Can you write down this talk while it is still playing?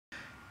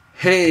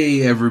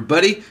Hey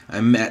everybody,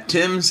 I'm Matt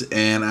Timms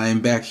and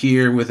I'm back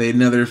here with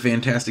another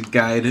fantastic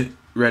guide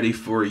ready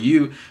for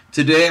you.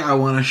 Today I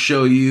want to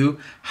show you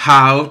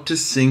how to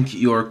sync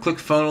your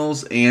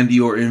ClickFunnels and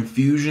your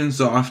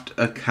Infusionsoft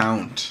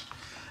account.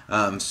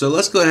 So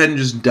let's go ahead and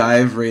just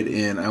dive right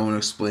in. I won't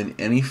explain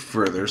any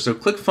further. So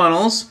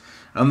ClickFunnels,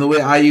 the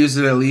way I use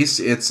it at least,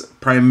 it's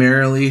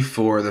primarily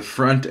for the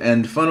front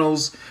end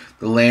funnels,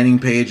 the landing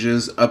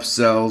pages,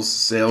 upsells,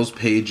 sales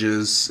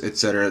pages,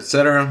 etc.,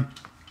 etc.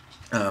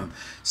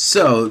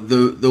 So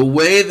the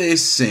way they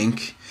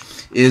sync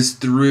is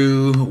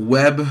through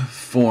web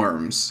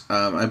forms.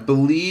 I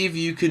believe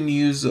you can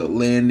use a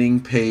landing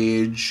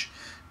page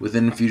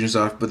within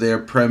Infusionsoft, but they are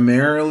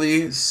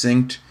primarily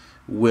synced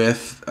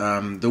with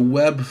the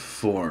web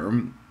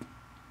form.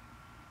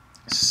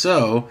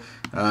 So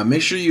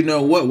make sure you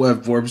know what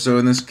web form. So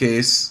in this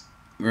case,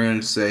 we're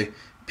going to say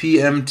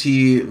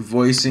PMT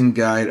voicing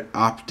guide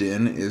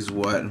opt-in is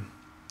what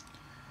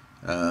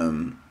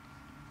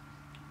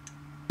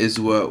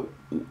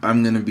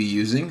I'm going to be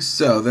using.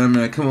 So then I'm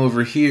going to come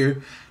over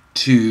here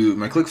to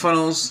my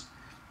ClickFunnels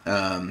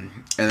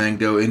and then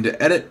go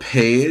into Edit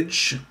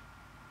Page,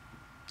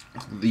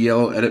 the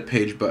yellow Edit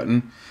Page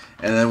button.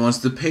 And then once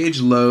the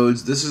page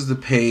loads, this is the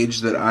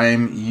page that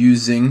I'm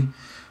using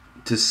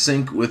to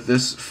sync with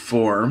this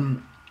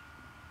form.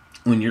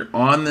 When you're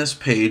on this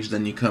page,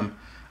 then you come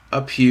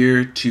up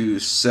here to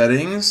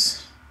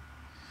Settings.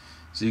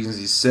 So you can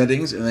see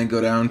Settings and then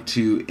go down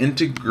to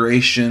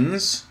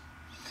Integrations.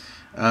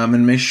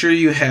 And make sure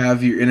you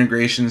have your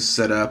integrations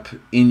set up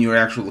in your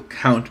actual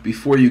account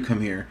before you come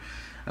here.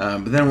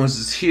 But then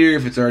once it's here,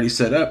 if it's already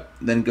set up,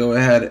 then go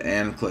ahead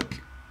and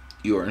click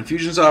your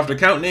Infusionsoft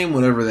account name,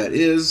 whatever that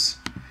is.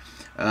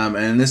 And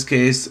in this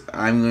case,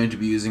 I'm going to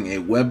be using a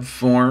web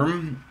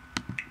form.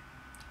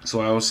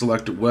 So I will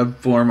select a web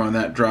form on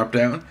that drop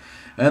down.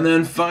 And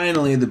then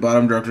finally, the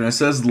bottom drop down, it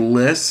says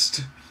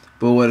list,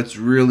 but what it's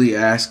really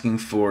asking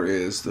for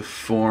is the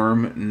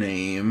form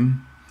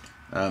name.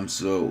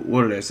 So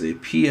what did I say?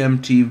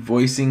 PMT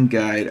voicing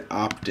guide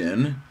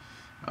opt-in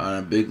on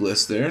a big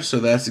list there.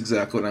 So that's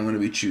exactly what I'm going to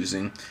be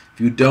choosing.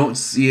 If you don't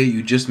see it,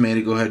 you just made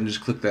it, go ahead and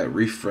just click that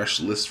refresh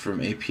list from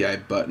API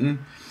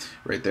button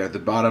right there at the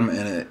bottom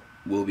and it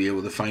will be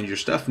able to find your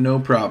stuff, no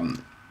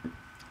problem.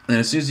 And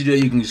as soon as you do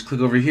it, you can just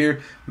click over here.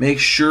 Make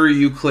sure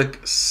you click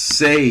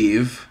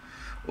save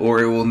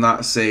or it will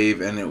not save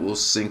and it will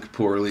sync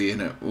poorly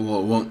and it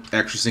won't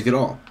actually sync at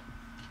all.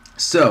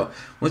 So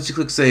once you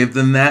click save,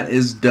 then that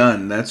is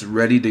done. That's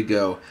ready to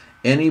go.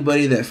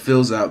 Anybody that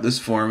fills out this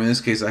form, in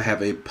this case I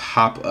have a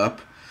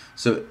pop-up,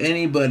 so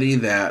anybody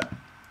that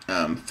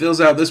fills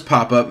out this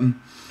pop-up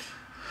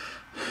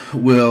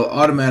will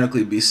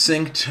automatically be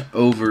synced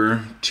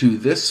over to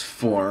this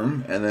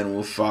form and then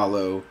we'll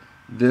follow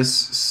this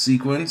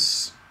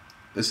sequence,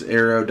 this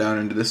arrow down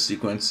into this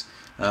sequence.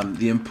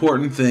 The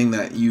important thing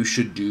that you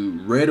should do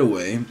right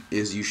away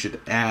is you should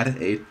add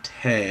a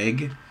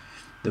tag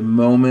the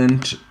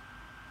moment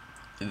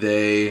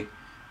they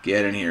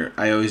get in here.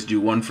 I always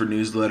do one for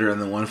newsletter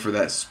and then one for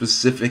that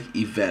specific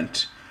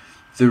event.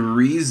 The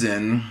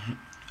reason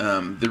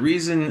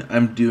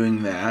I'm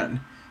doing that,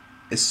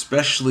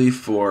 especially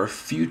for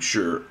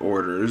future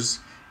orders,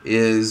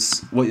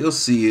 is what you'll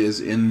see is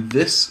in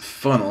this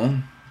funnel.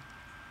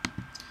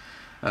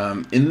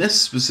 In this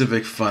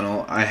specific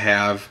funnel, I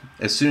have,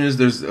 as soon as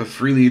there's a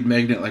free lead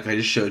magnet like I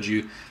just showed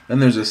you, then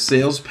there's a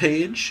sales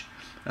page,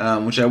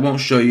 which I won't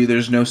show you.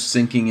 There's no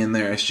syncing in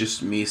there. It's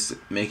just me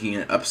making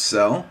an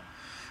upsell.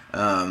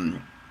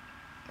 And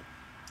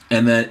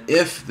then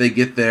if they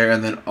get there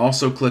and then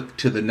also click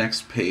to the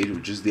next page,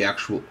 which is the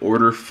actual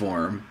order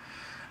form,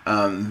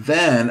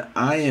 then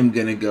I am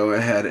going to go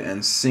ahead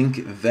and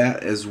sync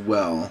that as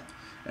well.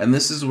 And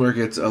this is where it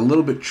gets a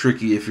little bit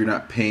tricky if you're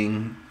not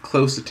paying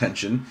close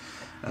attention.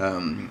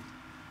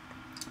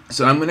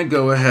 So I'm going to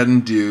go ahead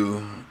and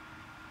do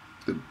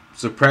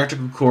so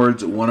Practical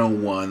Chords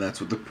 101, that's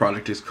what the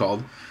product is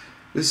called.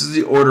 This is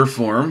the order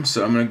form,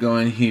 so I'm going to go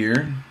in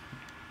here.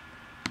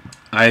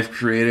 I've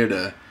created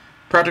a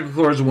Practical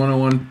Chords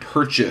 101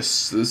 purchase.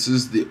 So this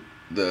is the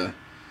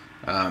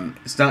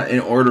it's not an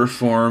order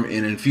form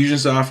in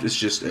Infusionsoft, it's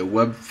just a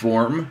web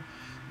form.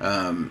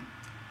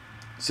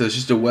 So it's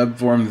just a web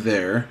form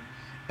there.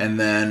 And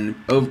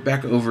then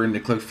back over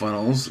into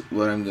ClickFunnels,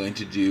 what I'm going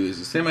to do is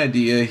the same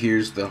idea.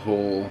 Here's the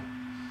whole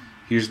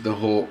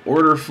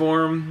order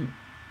form.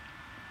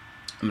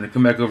 I'm going to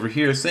come back over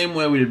here, same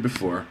way we did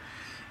before.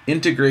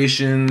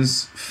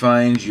 Integrations,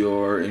 find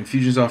your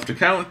Infusionsoft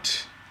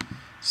account,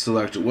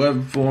 select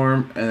web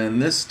form, and then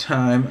this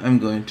time I'm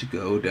going to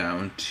go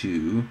down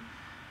to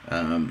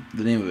the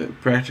name of it,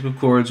 Practical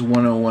Chords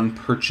 101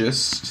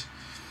 Purchased.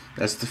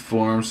 That's the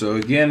form. So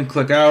again,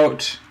 click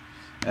out,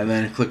 and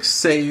then click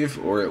save,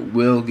 or it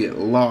will get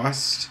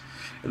lost.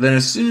 And then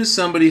as soon as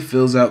somebody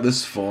fills out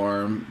this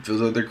form,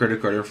 fills out their credit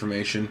card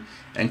information,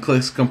 and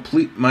clicks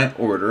complete my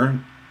order,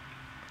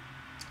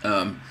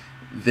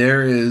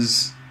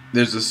 there's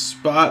a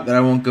spot that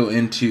I won't go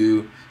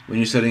into when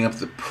you're setting up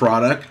the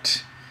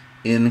product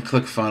in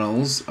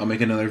ClickFunnels. I'll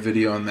make another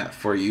video on that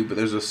for you, but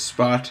there's a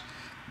spot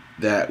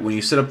that when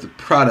you set up the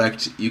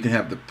product, you can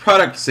have the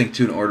product sync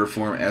to an order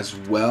form as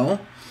well.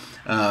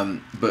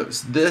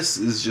 But this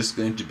is just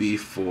going to be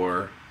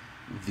for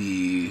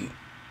the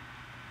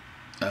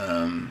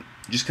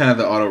just kind of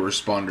the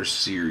autoresponder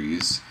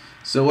series.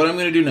 So what I'm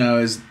going to do now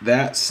is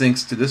that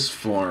syncs to this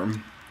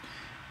form,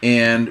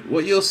 and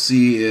what you'll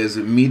see is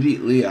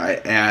immediately I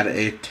add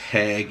a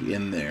tag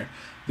in there.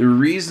 The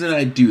reason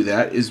I do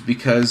that is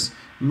because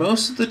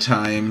most of the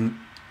time,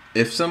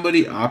 if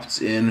somebody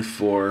opts in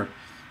for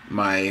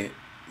my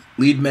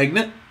lead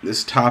magnet,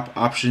 this top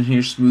option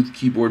here, smooth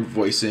keyboard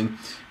voicing,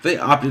 if they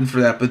opt in for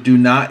that but do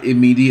not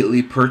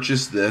immediately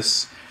purchase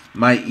this,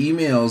 my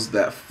emails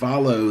that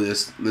follow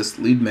this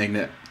lead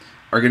magnet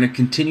are going to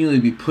continually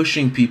be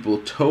pushing people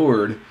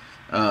toward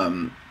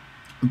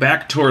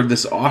back toward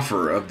this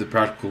offer of the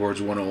Practical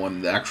Chords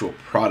 101, the actual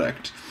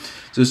product.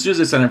 So as soon as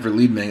they sign up for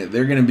lead magnet,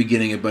 they're going to be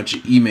getting a bunch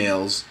of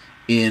emails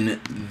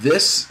in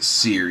this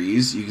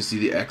series. You can see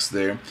the X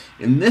there.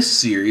 In this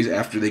series,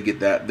 after they get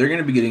that, they're going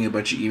to be getting a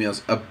bunch of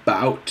emails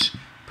about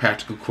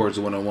Practical Chords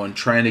 101,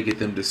 trying to get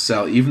them to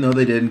sell, even though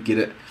they didn't get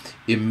it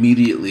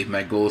immediately.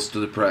 My goal is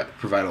still to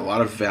provide a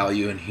lot of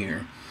value in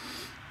here.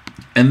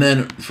 And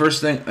then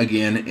first thing,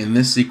 again, in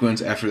this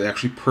sequence, after they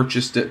actually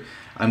purchased it,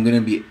 I'm going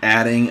to be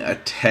adding a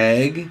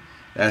tag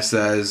that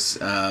says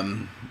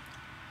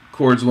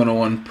Chords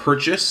 101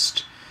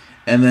 purchased.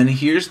 And then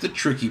here's the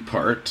tricky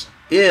part.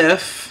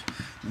 If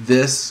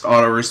this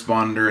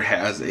autoresponder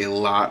has a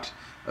lot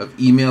of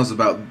emails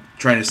about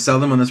trying to sell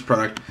them on this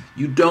product,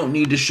 you don't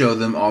need to show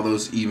them all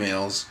those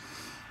emails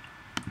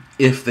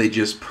if they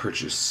just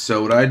purchase.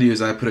 So what I do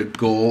is I put a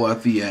goal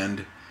at the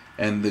end,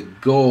 and the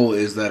goal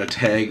is that a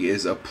tag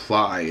is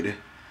applied.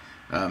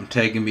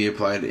 Tag can be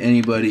applied to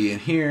anybody in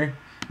here,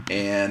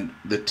 and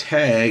the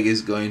tag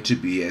is going to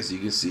be, as you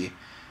can see,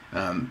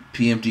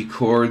 PMT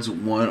Chords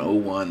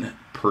 101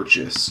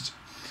 purchased.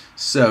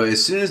 So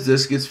as soon as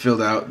this gets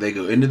filled out, they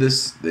go into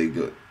this,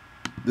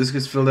 this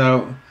gets filled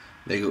out,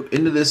 they go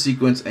into this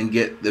sequence and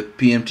get the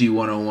PMT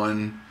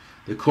 101,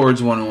 the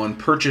Chords 101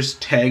 purchase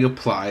tag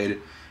applied.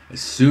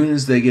 As soon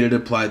as they get it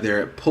applied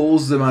there, it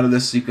pulls them out of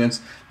this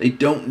sequence. They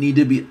don't need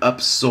to be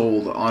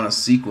upsold on a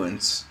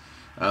sequence.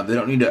 They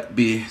don't need to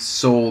be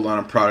sold on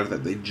a product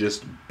that they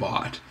just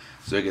bought.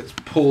 So it gets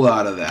pulled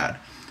out of that.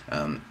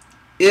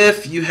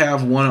 If you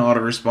have one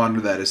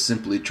autoresponder that is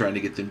simply trying to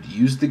get them to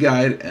use the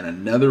guide and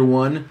another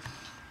one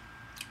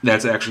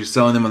that's actually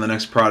selling them on the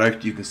next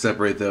product, you can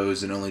separate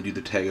those and only do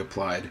the tag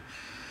applied.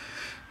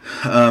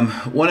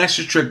 One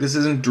extra trick, this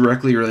isn't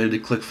directly related to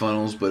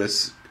ClickFunnels, but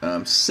it's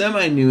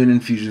semi-new in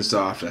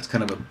Infusionsoft. That's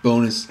kind of a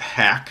bonus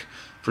hack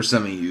for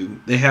some of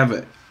you. They have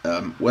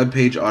a web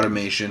page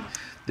automation.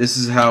 This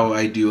is how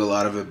I do a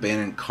lot of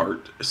abandoned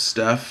cart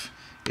stuff.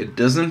 It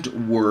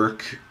doesn't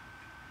work,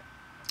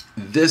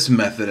 this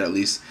method at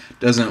least,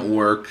 doesn't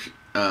work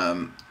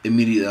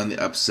immediately on the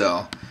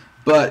upsell.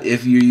 But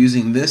if you're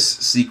using this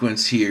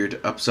sequence here to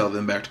upsell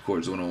them back to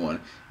Chords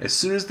 101, as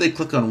soon as they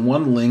click on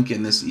one link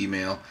in this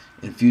email,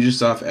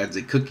 Infusionsoft adds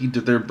a cookie to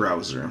their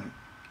browser.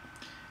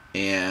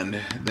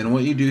 And then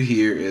what you do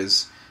here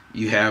is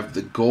you have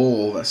the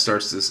goal that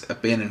starts this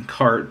abandoned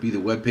cart, be the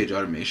web page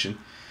automation.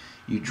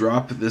 You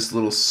drop this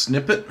little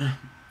snippet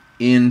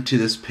into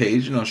this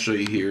page, and I'll show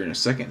you here in a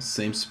second,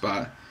 same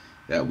spot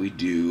that we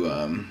do.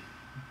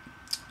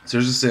 So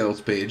there's a sales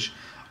page.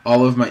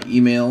 All of my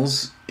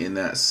emails in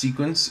that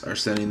sequence are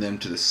sending them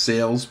to the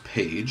sales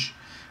page.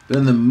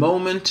 Then the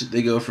moment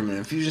they go from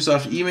an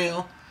Infusionsoft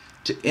email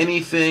to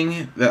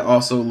anything that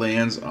also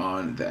lands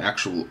on the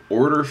actual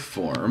order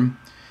form,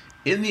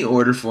 in the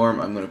order form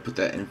I'm going to put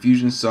that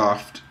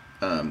Infusionsoft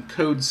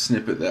code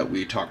snippet that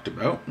we talked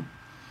about.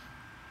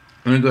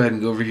 I'm going to go ahead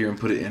and go over here and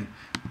put it in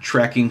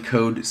tracking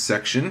code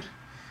section.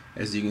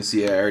 As you can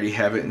see, I already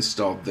have it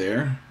installed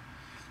there.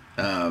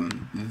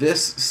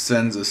 This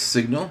sends a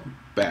signal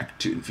back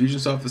to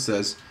Infusionsoft that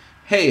says,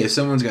 hey, if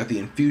someone's got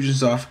the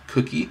Infusionsoft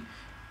cookie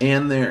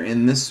and they're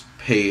in this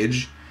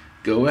page,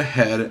 go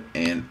ahead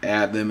and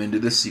add them into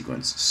the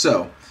sequence.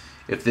 So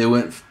if they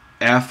went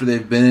after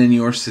they've been in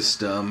your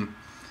system,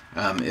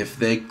 if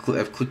they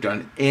have clicked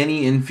on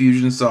any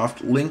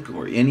Infusionsoft link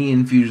or any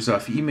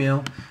Infusionsoft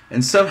email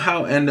and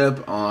somehow end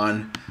up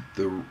on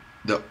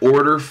the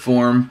order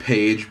form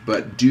page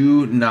but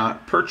do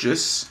not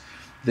purchase,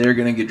 they're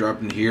going to get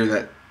dropped into here.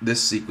 That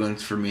this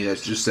sequence for me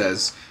that just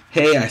says,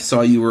 hey, I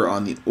saw you were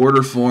on the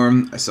order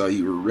form, I saw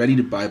you were ready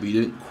to buy but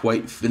you didn't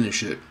quite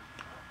finish it.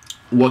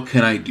 What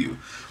can I do?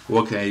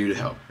 What can I do to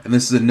help? And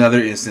this is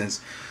another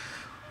instance.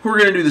 We're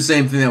going to do the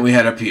same thing that we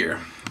had up here.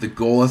 The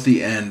goal at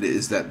the end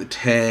is that the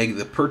tag,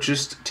 the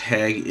purchased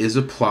tag, is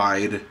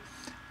applied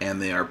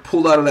and they are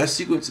pulled out of that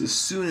sequence as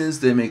soon as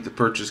they make the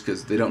purchase,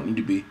 because they don't need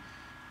to be,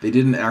 they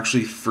didn't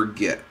actually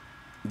forget.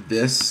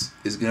 This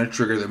is going to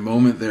trigger the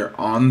moment they're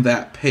on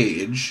that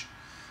page,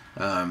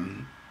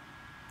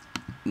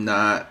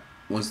 not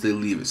once they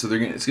leave it. So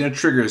it's going to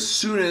trigger as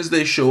soon as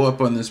they show up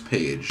on this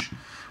page,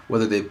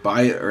 whether they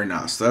buy it or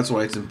not. So that's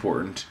why it's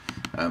important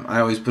I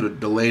always put a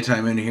delay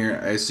time in here.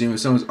 I assume if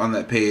someone's on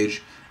that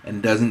page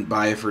and doesn't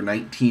buy for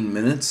 19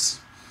 minutes,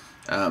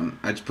 I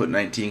just put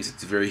 19 because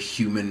it's a very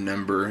human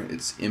number.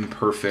 It's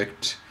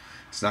imperfect.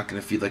 It's not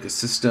going to feel like a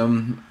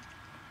system.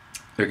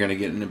 They're going to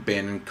get an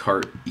abandoned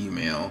cart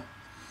email.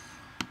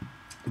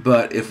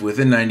 But if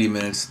within 90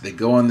 minutes they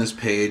go on this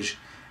page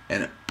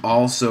and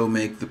also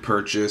make the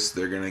purchase,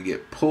 they're going to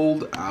get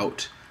pulled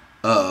out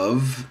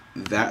of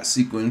that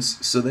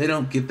sequence, so they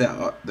don't get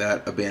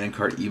that abandoned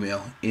cart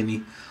email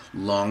any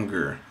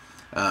longer.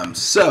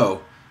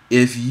 So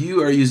if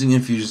you are using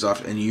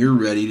Infusionsoft and you're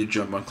ready to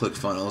jump on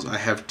ClickFunnels, I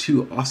have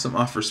 2 awesome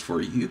offers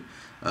for you.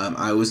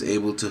 I was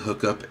able to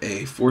hook up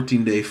a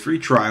 14-day free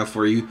trial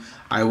for you.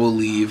 I will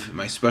leave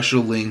my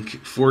special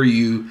link for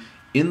you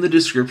in the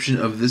description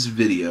of this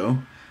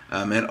video.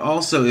 And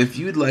also, if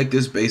you'd like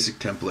this basic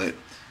template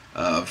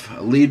of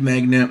a lead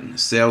magnet,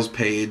 sales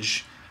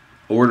page,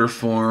 order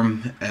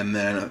form, and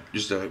then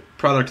just a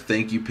product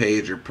thank you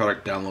page or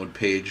product download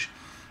page,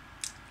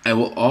 I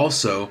will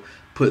also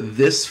put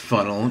this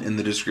funnel in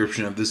the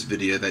description of this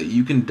video that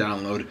you can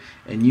download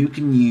and you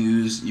can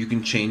use. You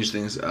can change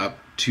things up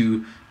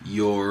to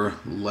your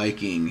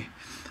liking.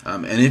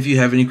 And if you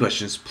have any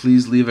questions,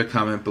 please leave a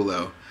comment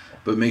below.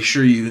 But make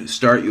sure you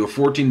start your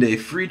 14-day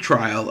free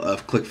trial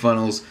of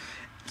ClickFunnels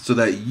so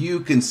that you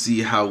can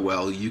see how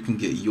well you can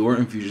get your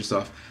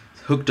Infusionsoft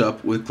hooked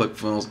up with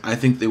ClickFunnels. I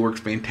think they work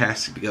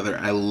fantastic together.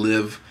 I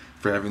live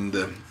for having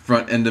the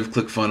front end of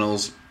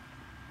ClickFunnels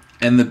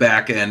and the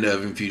back end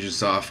of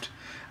Infusionsoft.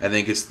 I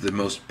think it's the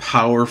most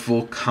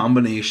powerful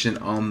combination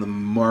on the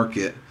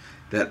market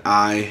that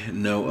I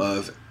know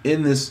of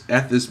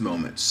at this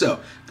moment. So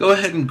go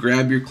ahead and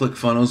grab your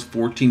ClickFunnels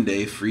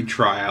 14-day free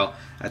trial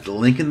at the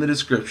link in the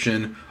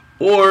description,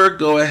 or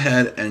go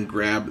ahead and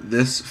grab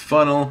this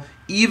funnel.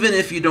 Even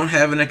if you don't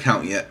have an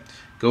account yet,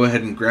 go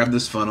ahead and grab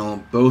this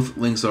funnel. Both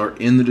links are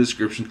in the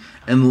description,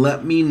 and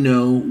let me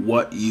know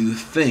what you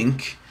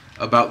think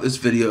about this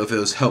video. If it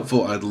was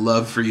helpful, I'd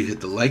love for you to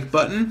hit the like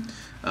button.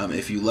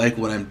 If you like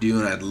what I'm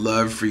doing, I'd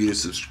love for you to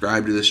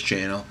subscribe to this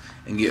channel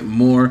and get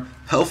more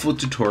helpful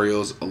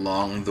tutorials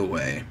along the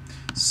way.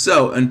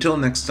 So until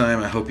next time,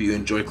 I hope you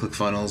enjoy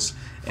ClickFunnels,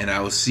 and I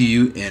will see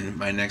you in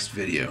my next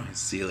video.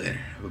 See you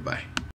later. Bye-bye.